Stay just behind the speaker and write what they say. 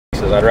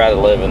boxes. I'd rather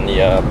live in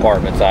the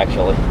apartments,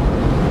 actually.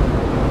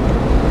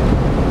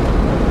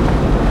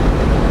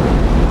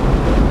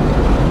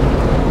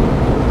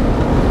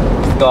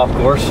 Golf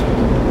course.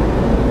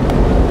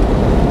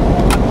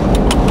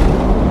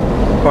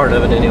 Part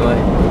of it, anyway.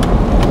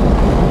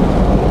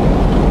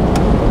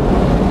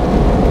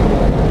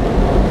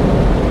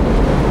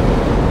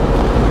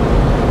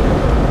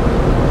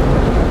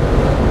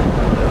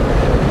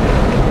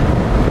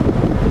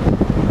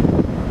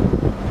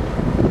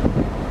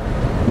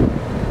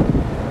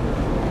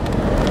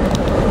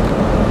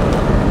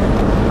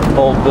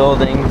 Old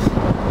buildings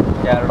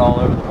scattered all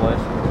over the place.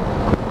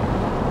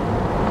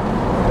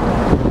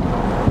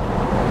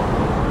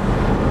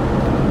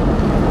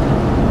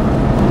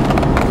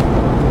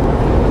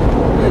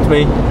 It's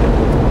me.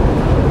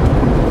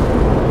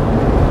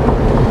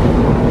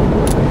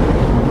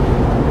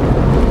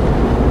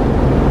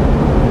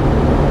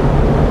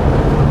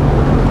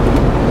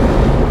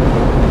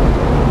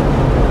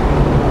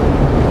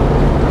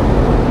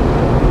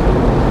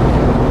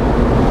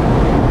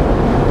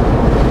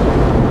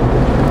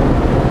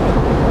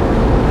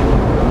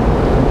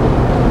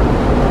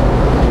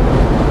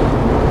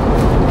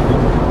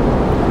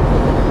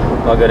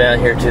 I'll go down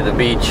here to the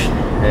beach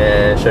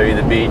and show you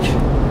the beach.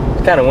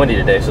 It's kind of windy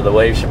today, so the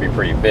waves should be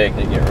pretty big.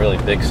 They get really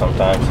big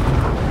sometimes.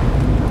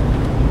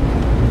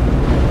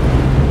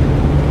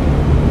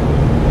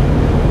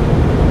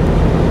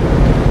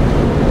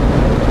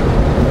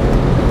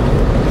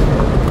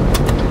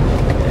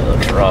 It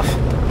looks rough.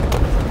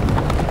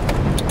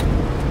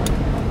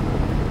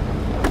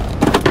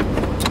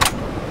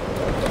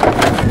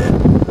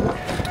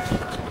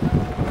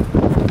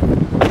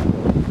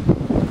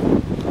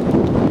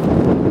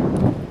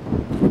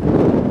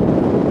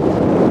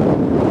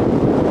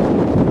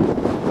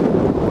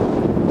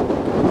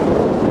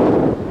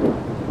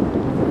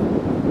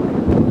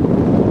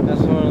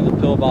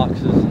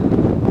 Boxes I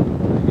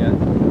got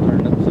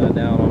turned upside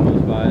down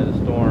almost by the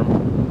storm.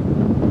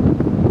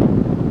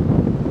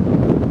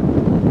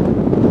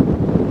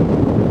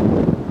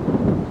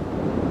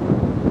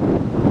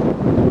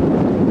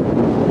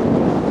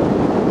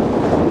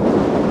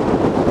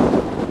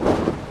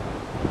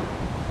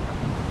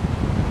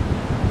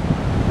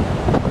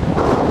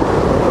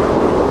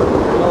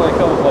 There's only a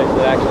couple places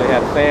that actually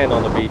have sand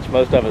on the beach.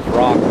 Most of it's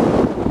rock,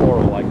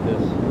 coral like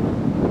this.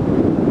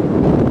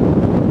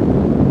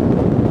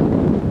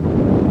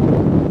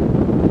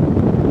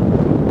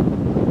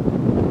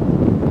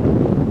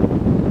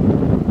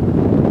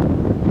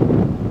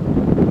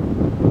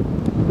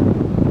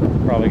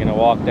 Probably going to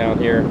walk down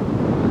here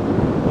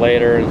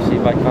later and see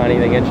if I can find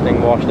anything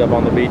interesting washed up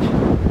on the beach.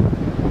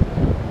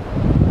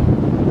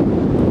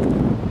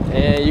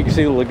 And you can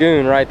see the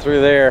lagoon right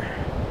through there.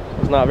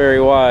 It's not very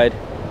wide.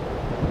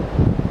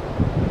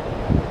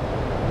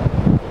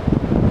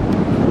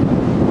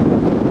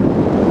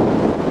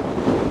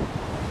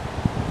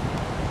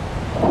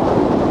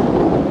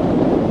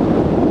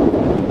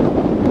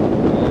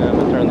 I'm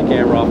going to turn the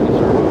camera off and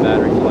conserve my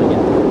battery till I get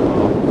it off.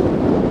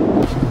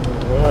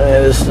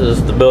 This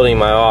is the building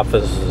my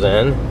office is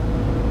in.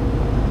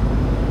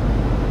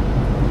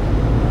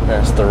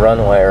 That's the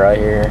runway right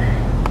here.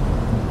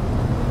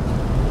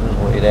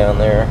 Way down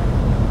there.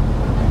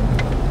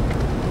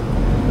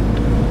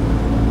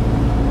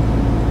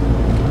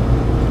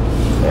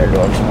 They're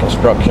doing some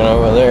construction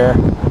over there.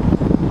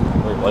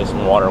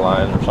 Replacing water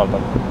lines or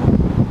something.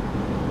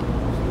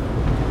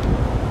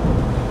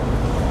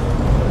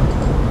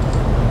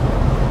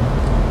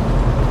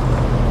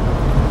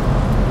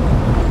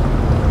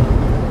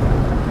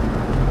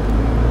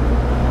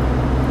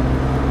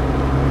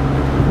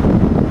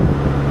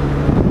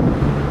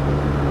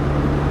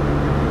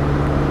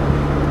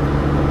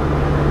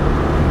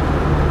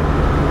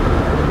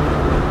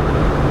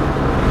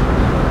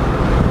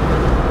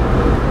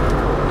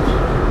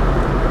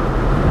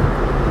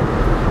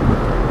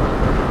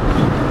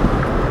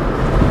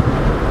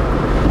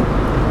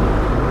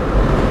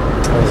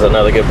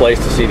 Another good place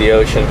to see the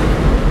ocean.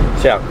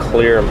 See how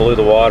clear and blue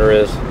the water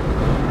is.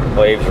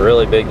 Waves are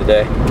really big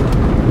today.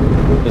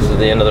 This is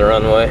the end of the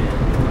runway.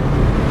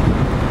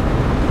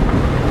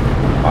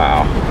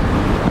 Wow.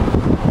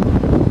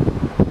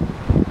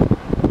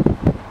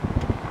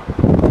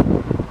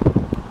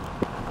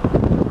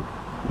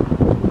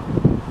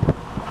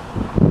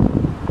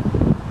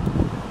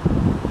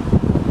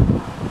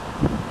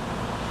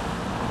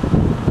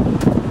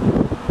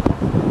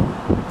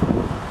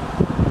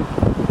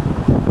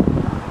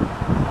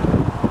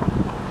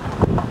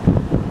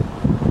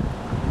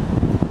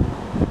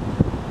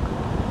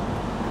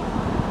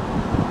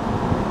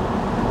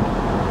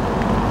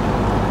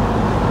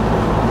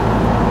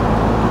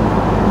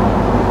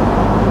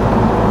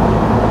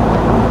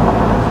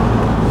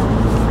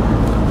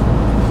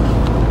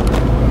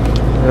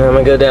 I'm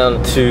gonna go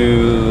down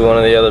to one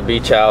of the other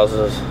beach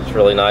houses. It's a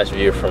really nice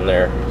view from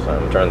there. So I'm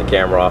gonna turn the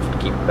camera off to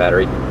keep the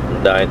battery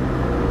from dying.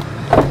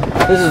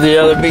 This is the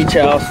other beach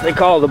house. They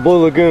call it the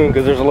Blue Lagoon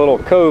because there's a little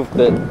cove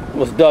that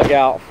was dug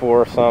out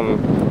for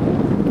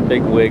some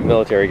big wig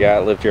military guy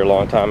that lived here a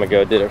long time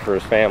ago. Did it for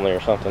his family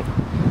or something.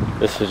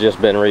 This has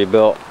just been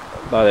rebuilt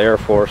by the Air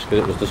Force because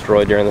it was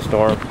destroyed during the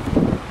storm.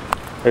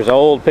 There's an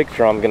old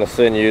picture I'm going to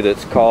send you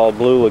that's called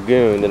Blue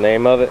Lagoon, the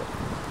name of it.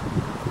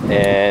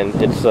 And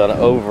it's an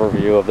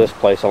overview of this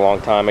place a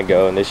long time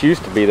ago. And this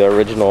used to be the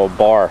original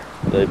bar.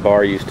 The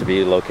bar used to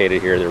be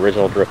located here, the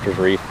original Drifter's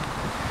Reef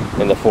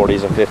in the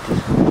 40s and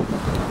 50s.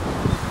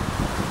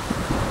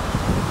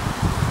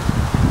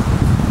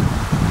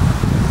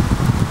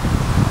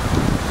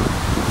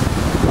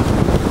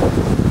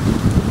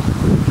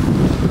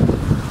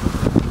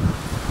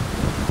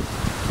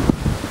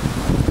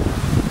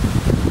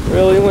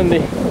 Really windy.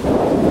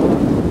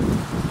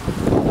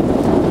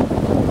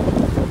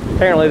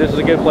 Apparently this is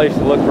a good place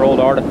to look for old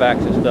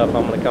artifacts and stuff.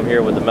 I'm going to come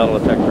here with the metal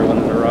detector when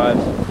it arrives.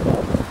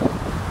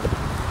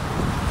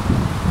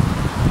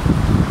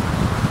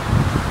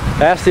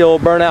 That's the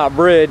old burnout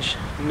bridge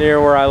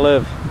near where I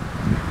live.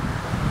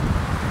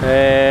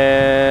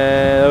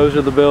 And those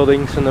are the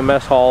buildings and the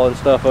mess hall and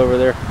stuff over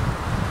there.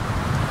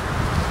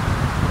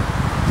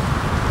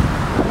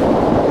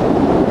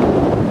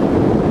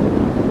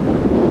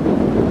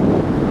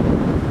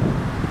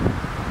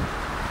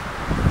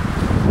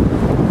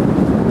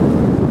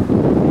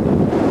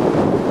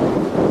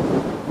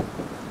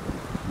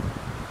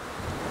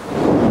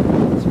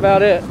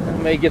 About it. I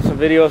may get some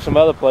video of some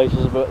other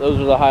places, but those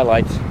are the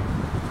highlights.